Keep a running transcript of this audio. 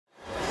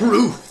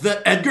Proof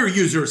that Edgar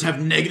users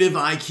have negative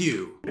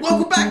IQ.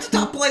 Welcome back to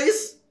Top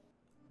Place!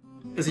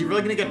 Is he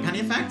really gonna get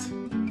penny effect?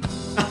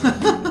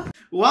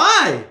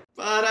 Why?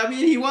 But I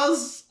mean, he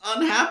was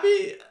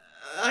unhappy,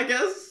 I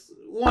guess.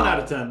 1 out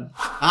of 10.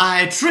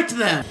 I tricked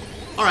them.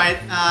 All right,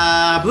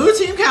 blue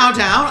team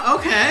countdown.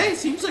 Okay,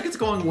 seems like it's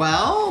going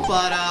well,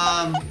 but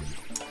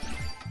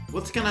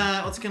what's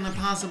gonna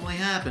possibly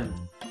happen?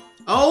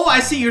 Oh,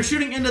 I see. You're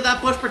shooting into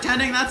that bush,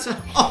 pretending that's.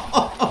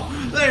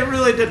 They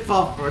really did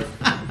fall for it.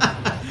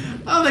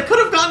 Oh, they could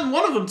have gotten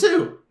one of them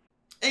too.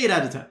 8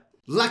 out of 10.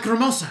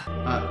 Lacrimosa.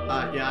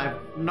 Yeah, I have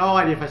no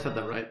idea if I said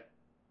that right.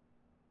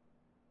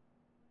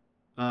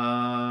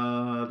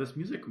 This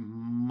music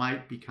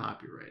might be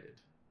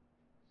copyrighted.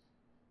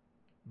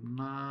 I'm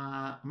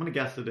gonna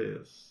guess it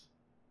is.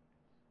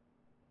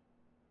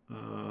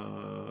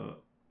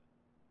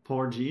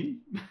 Poor Gene?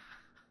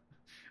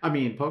 I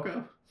mean,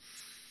 Poco?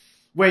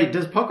 Wait,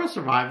 does Poco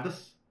survive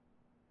this?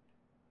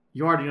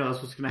 You already know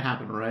that's what's gonna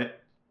happen, right?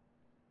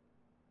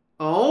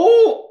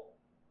 Oh!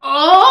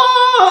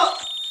 Oh!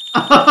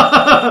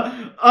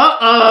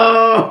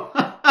 Uh-oh!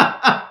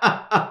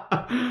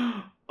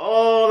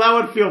 Oh, that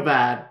would feel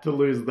bad to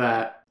lose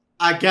that.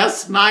 I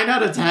guess 9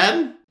 out of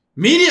 10?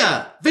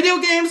 Media!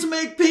 Video games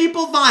make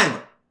people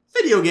violent.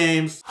 Video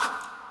games.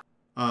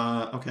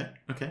 Okay.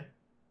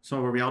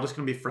 So are we all just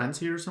gonna be friends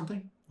here or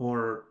something?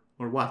 Or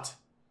what?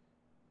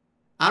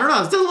 I don't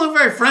know, this doesn't look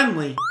very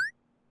friendly.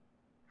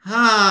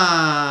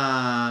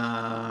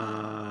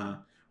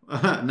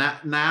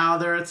 Now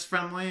there it's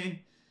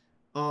friendly?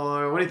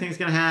 Or what do you think is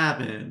gonna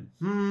happen?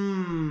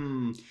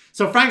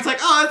 So Frank's like,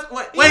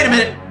 oh, wait a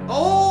minute.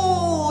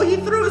 Oh, he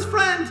threw his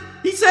friend.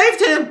 He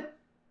saved him.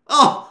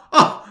 Oh.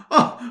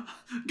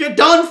 Get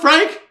done,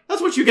 Frank.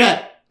 That's what you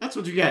get. That's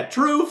what you get.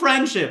 True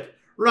friendship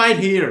right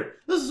here.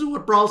 This is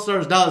what Brawl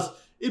Stars does.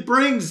 It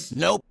brings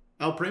El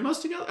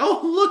Primos together.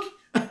 Oh, look.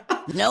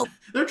 Nope.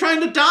 They're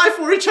trying to die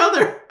for each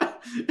other.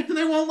 And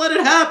they won't let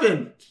it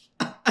happen.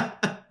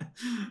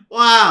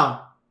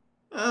 Wow.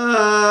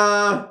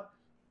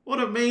 What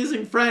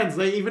amazing friends.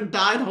 They even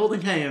died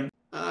holding hands.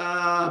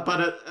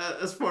 But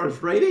as far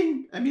as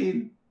rating, I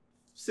mean,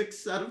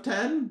 6 out of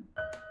 10.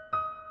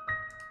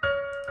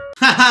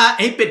 Haha,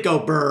 8-bit go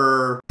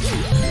brr.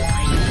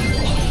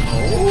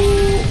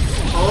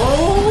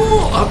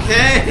 Oh,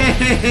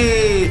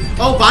 okay.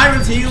 Oh,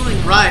 Byron's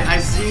healing. Right, I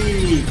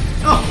see.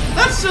 Oh,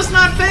 that's just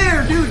not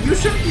fair, dude. You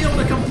shouldn't be able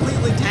to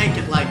completely tank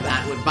it like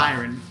that with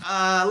Byron.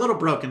 A little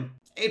broken.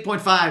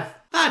 8.5.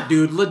 That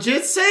dude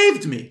legit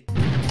saved me.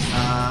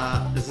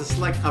 Is this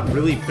like a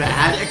really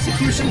bad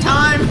execution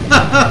time?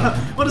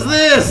 What is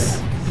this?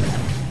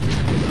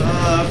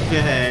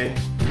 Okay.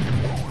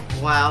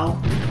 Well.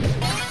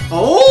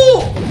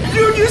 Oh!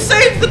 Dude, you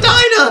saved the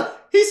Dyna!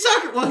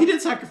 Well, he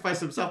didn't sacrifice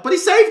himself, but he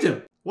saved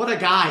him. What a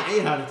guy.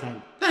 8 out of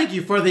 10. Thank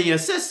you for the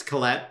assist,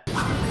 Colette.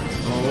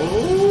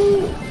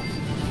 Oh.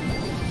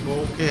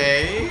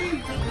 Okay.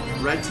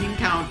 Red team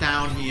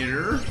countdown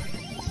here.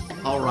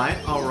 Alright.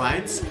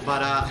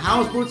 But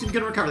how is Blue team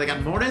gonna recover? They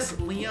got Mortis,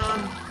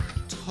 Leon,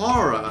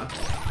 Tara.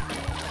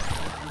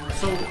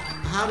 So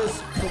how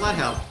does Colette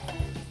help?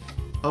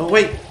 Oh,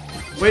 wait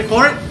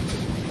for it.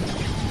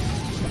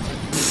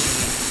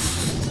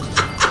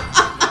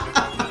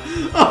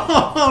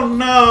 Oh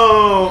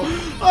no!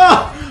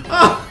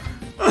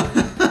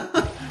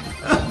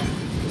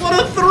 What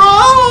a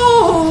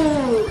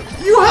throw!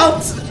 You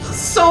helped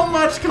so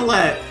much,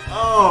 Colette.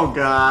 Oh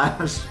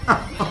gosh.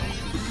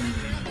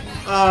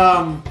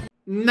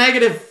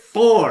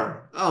 -4.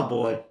 Oh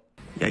boy.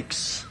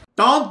 Yikes.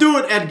 Don't do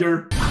it,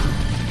 Edgar.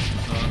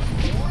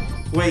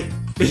 Wait,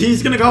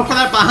 he's gonna go for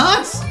that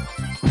Bahans?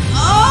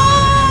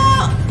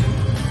 Oh!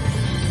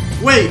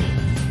 Wait,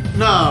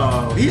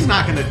 no, he's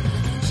not gonna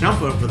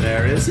jump over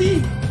there, is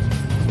he?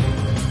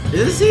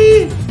 Is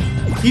he?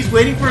 He's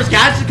waiting for his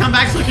gadget to come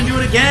back so he can do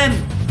it again.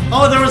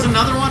 Oh, there was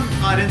another one?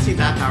 Oh, I didn't see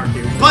that power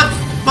cube. But,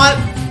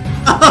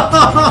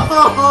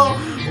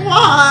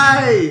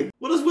 why?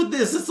 What is with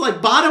this? It's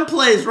like bottom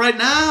plays right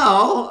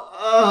now.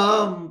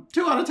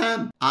 2 out of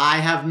 10. I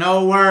have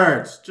no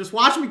words. Just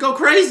watch me go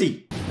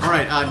crazy. All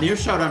right, new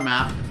showdown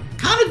map.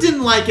 Kind of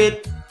didn't like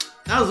it.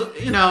 That was,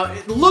 you know,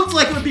 it looked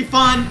like it would be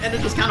fun, and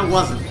it just kind of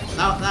wasn't.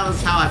 That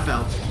was how I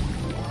felt.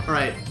 All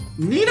right,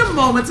 Nina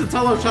moments in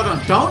solo showdown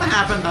don't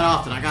happen that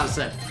often, I gotta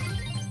say.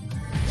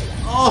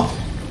 Oh,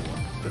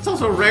 it's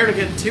also rare to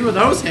get 2 of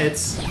those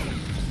hits.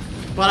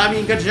 But I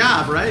mean, good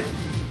job, right?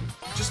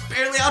 Just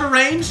barely out of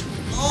range.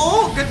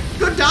 Oh,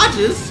 good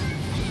dodges.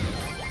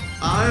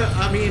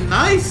 I mean,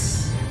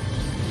 nice.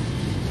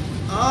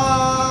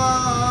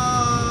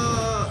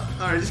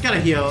 Alright, just gotta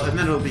heal, and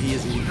then it'll be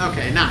easy.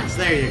 Okay, nice.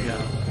 There you go.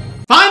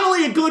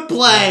 Finally, a good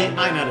play.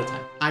 9 out of 10.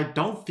 I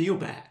don't feel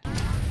bad.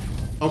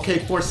 Okay,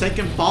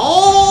 Forsaken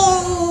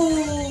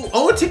Ball.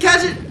 Oh, to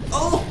catch it.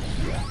 Oh.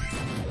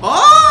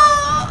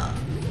 Oh.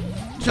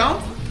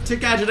 Jump to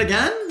catch it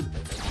again.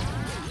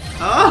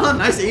 Oh,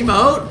 nice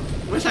emote.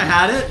 Wish I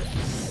had it.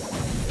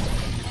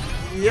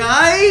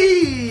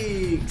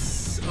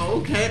 Yikes.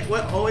 Okay.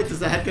 What? Oh, wait. Does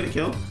the head get a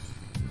kill?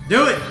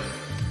 Do it.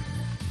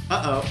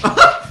 Uh-oh.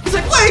 He's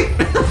like, wait!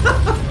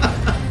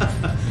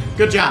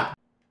 Good job.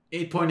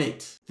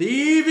 8.8.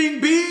 Thieving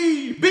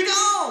bee! Be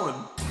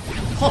gone!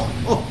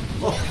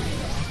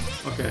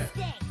 Okay.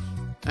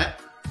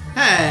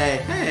 Hey,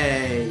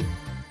 hey.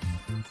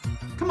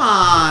 Come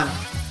on.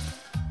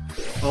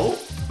 Oh,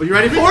 are you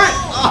ready for it?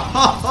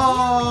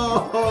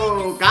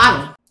 Oh,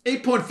 got him.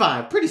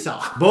 8.5, pretty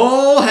solid.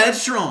 Bull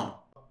headstrong.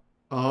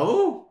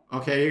 Oh,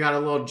 okay, you got a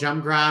little gem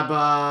grab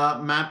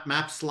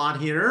map slot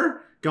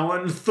here.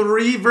 Going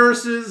 3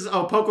 versus,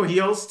 Poco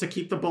heals to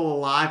keep the bull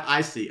alive.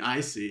 I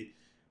see.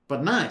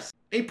 But nice.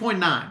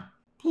 8.9.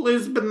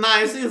 Please be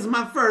nice, it's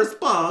my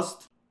first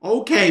post.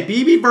 Okay,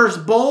 BB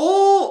versus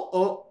bull.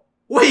 Oh,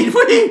 wait,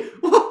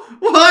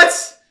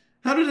 what?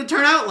 How did it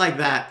turn out like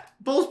that?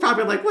 Bull's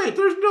probably like, wait,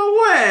 there's no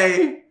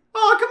way.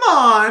 Oh, come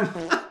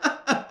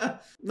on.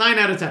 9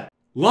 out of 10.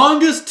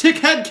 Longest tick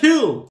head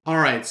kill. All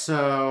right,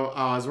 so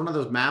it's one of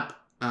those map,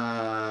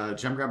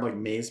 gem grab like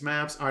maze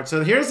maps. All right,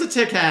 so here's the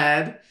tick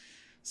head.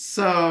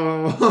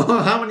 So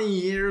how many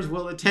years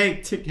will it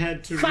take tick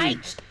head to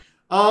reach?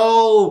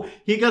 Oh,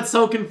 he got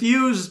so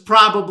confused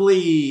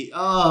probably.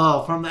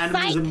 Oh, from the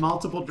enemies in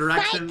multiple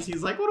directions.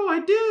 He's like, what do I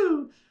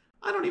do?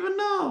 I don't even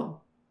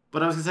know.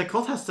 But I was gonna say,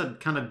 Colt has to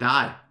kind of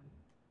die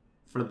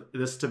for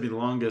this to be the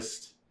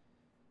longest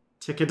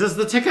ticket. Does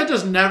the ticket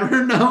just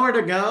never know where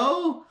to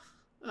go?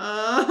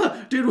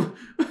 Dude,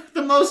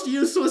 the most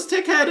useless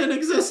tickhead in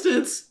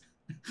existence.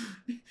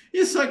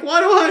 He's like, why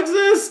do I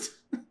exist?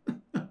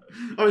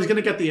 Oh, he's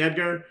gonna get the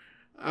Edgar?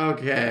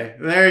 Okay,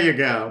 there you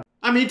go.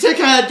 I mean,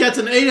 tickhead gets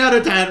an 8 out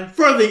of 10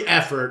 for the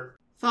effort.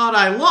 Thought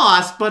I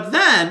lost, but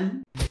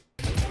then...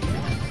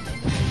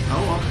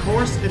 Oh, of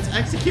course, it's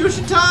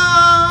execution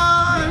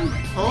time!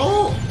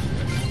 Oh!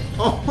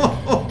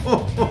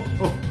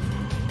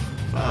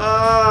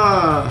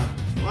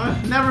 Well,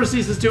 never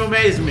ceases to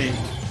amaze me.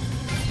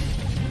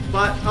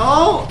 But,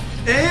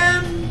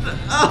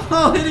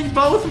 hitting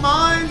both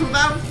mines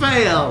without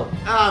fail.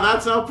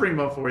 That's El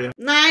Primo for you.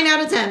 9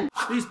 out of 10.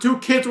 These 2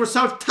 kids were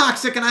so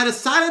toxic and I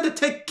decided to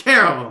take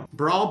care of them.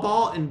 Brawl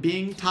ball and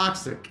being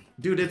toxic.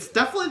 Dude, it's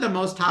definitely the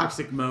most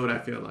toxic mode, I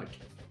feel like.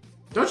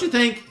 Don't you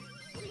think?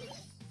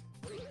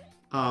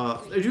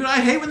 Dude, I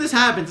hate when this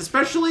happens,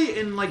 especially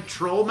in, like,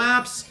 troll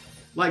maps.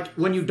 Like,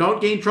 when you don't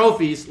gain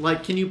trophies,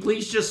 like, can you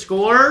please just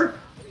score?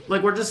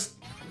 Like, we're just...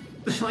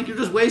 Like, you're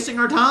just wasting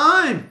our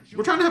time.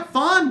 We're trying to have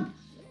fun.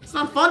 It's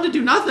not fun to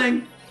do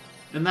nothing.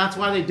 And that's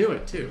why they do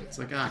it, too. It's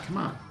like, come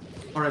on.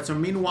 All right, so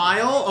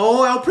meanwhile...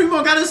 Oh, El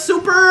Primo got his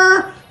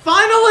super!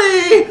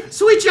 Finally!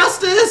 Sweet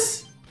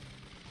justice!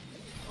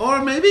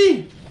 Or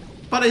maybe...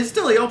 But he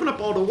opened up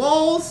all the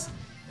walls.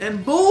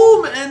 And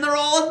boom! And they're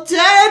all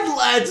dead!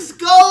 Let's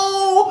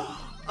go!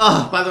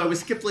 By the way, we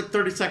skipped like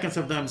 30 seconds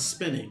of them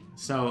spinning.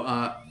 So,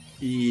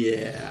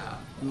 yeah.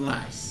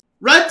 Nice.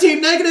 Red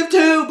team,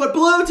 -2, but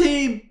blue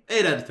team,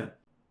 8 out of 10.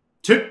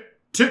 Tick,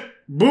 tick,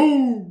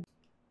 boom.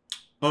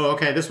 Oh,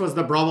 okay, this was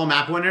the Brawl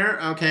map winner.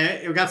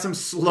 Okay, we got some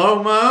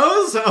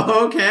slow-mos.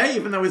 Okay,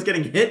 even though he's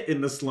getting hit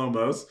in the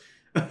slow-mos.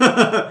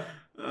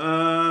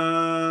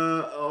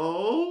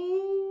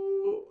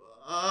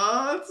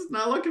 It's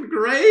not looking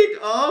great.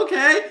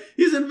 Okay,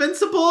 he's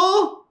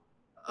invincible.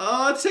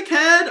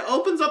 Tickhead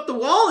opens up the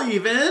wall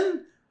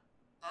even.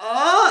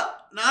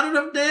 Not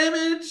enough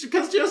damage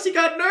because Josie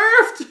got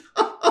nerfed.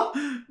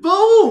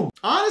 Boom.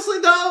 Honestly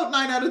though,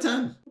 9 out of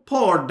 10.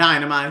 Poor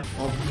Dynamite.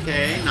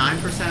 Okay,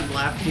 9%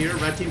 left here.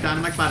 Red Team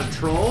Dynamite about to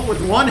troll with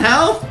 1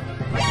 health.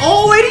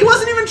 Oh wait, he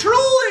wasn't even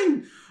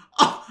trolling.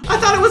 Oh, I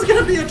thought it was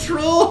gonna be a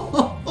troll.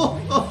 All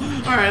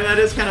right, that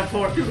is kind of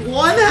poor. Dude,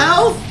 1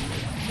 health?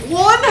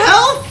 1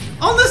 health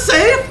on the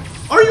save?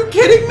 Are you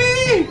kidding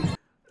me?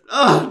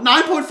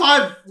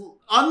 9.5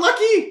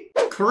 unlucky?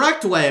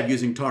 Correct way of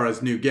using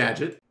Tara's new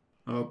gadget.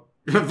 Oh.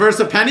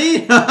 Versa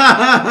Penny?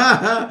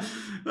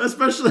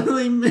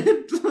 Especially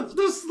mid,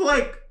 just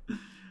like,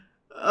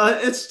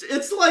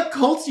 it's like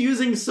Colts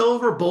using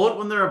Silver Bullet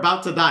when they're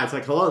about to die. It's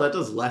like, hello, that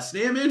does less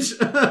damage?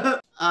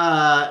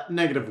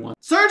 -1.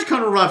 Surge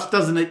Colonel Ruffs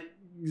doesn't it?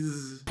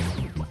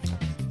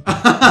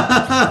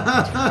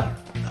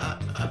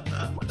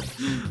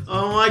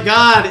 Oh my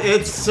god,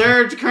 it's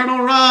Surge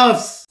Colonel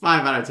Ruffs!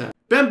 5 out of 10.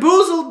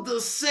 Bamboozled the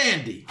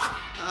Sandy.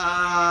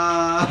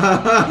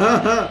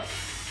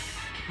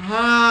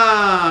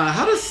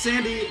 How does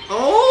Sandy...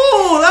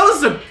 Oh, that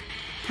was a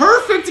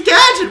perfect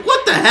gadget.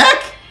 What the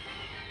heck?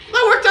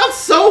 That worked out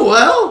so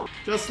well.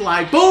 Just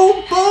like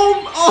boom,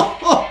 boom.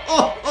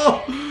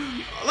 Oh.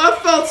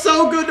 That felt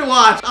so good to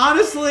watch.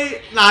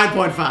 Honestly,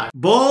 9.5.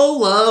 Bull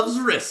loves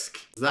risk.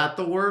 Is that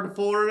the word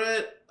for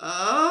it?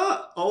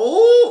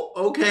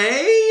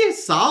 Okay.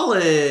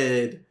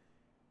 Solid.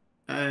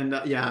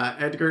 And yeah,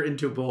 Edgar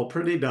into Bull,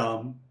 pretty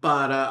dumb.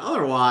 But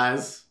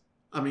otherwise,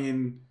 I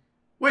mean,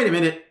 wait a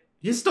minute.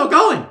 He's still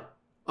going.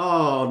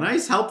 Oh,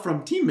 nice help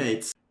from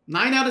teammates.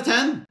 9 out of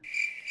 10.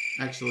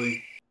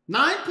 Actually,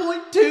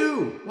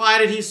 9.2. Why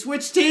did he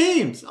switch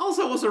teams?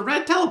 Also, it was a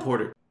red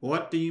teleporter.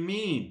 What do you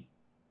mean?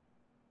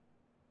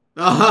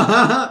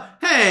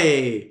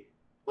 Hey,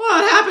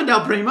 What happened,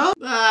 El Primo?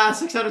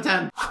 6 out of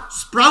 10.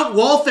 Sprout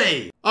wall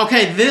fade.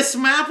 Okay, this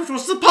map, which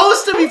was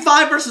supposed to be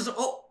 5 versus...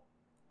 Oh,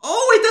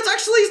 wait, that's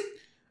actually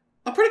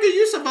a pretty good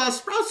use of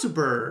Sprout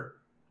Super.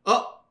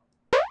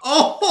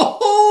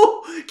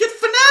 Oh, get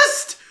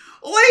finessed!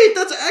 Wait,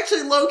 that's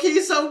actually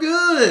low-key so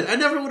good. I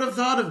never would have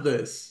thought of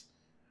this.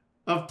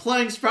 Of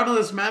playing Sprout on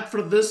this map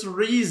for this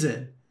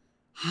reason.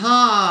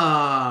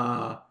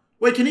 Huh.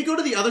 Wait, can he go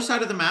to the other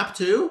side of the map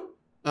too?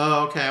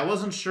 Oh, okay, I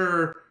wasn't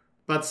sure.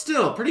 But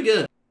still, pretty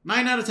good.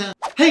 9 out of 10.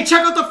 Hey,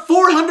 check out the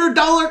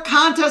 $400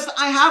 contest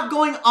I have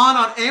going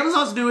on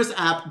Amazon's newest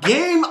app,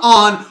 Game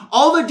On.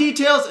 All the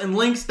details and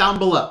links down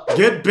below.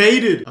 Get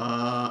baited.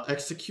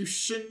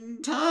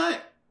 Execution time.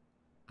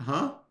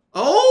 Huh?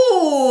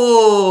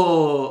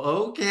 Oh,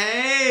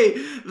 okay.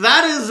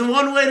 That is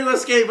one way to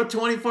escape a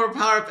 24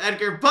 power-up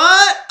Edgar,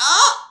 but...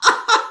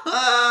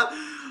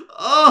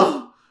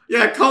 Oh,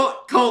 yeah,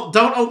 Colt,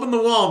 don't open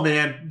the wall,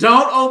 man.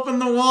 Don't open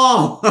the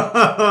wall.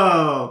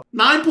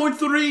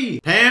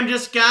 9.3. Pam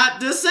just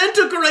got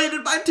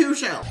disintegrated by 2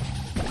 shells.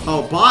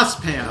 Oh, boss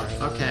Pam.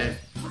 Okay.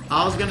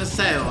 I was gonna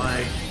say,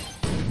 like...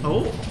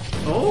 Oh,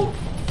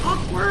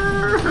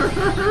 awkward.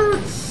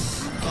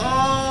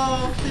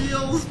 Oh,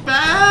 feels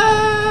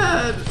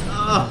bad.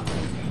 Oh.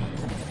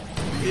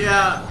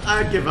 Yeah,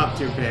 I'd give up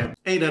too, Pam.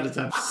 8 out of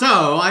 10.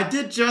 So, I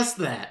did just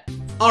that.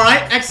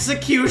 Alright,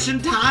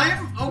 execution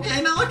time.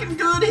 Okay, not looking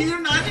good here.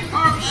 90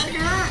 power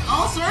Edgar.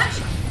 Oh,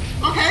 search.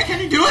 Okay, can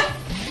he do it?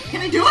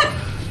 Can he do it?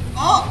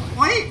 Oh,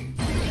 wait.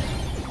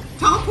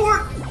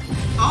 Teleport.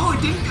 Oh,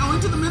 it didn't go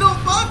into the middle,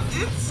 but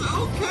it's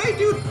okay,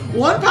 dude.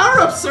 1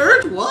 power-up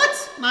surge?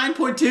 What?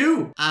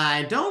 9.2.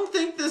 I don't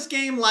think this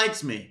game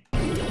likes me.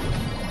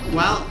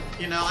 Well,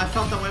 you know, I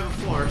felt that way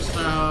before,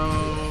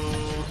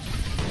 so...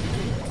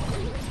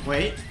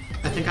 Wait,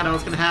 I think I know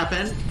what's gonna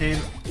happen. In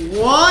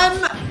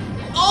 1...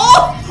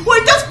 Oh!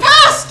 Wait, that's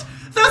past!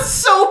 That's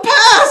so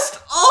past!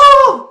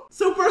 Oh!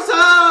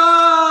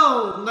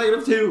 Supercell!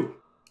 -2.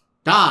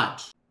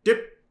 Dodge.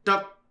 Dip,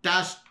 duck,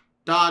 dash,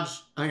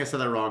 dodge. I think I said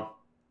that wrong.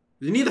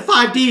 You need the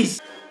 5 Ds.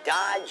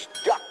 Dodge,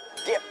 duck,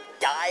 dip,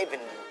 dive,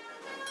 and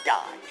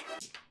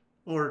dodge.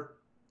 Or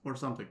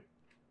something.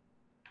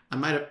 I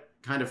might have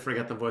kind of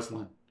forget the voice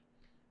line.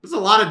 There's a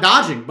lot of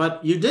dodging,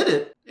 but you did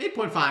it.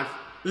 8.5.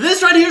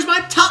 This right here is my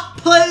top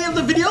play of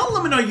the video.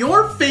 Let me know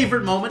your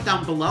favorite moment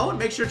down below, and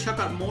make sure to check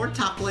out more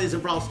top plays in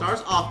Brawl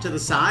Stars off to the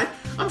side.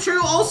 I'm sure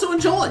you'll also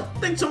enjoy.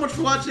 Thanks so much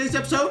for watching today's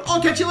episode.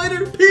 I'll catch you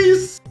later.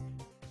 Peace.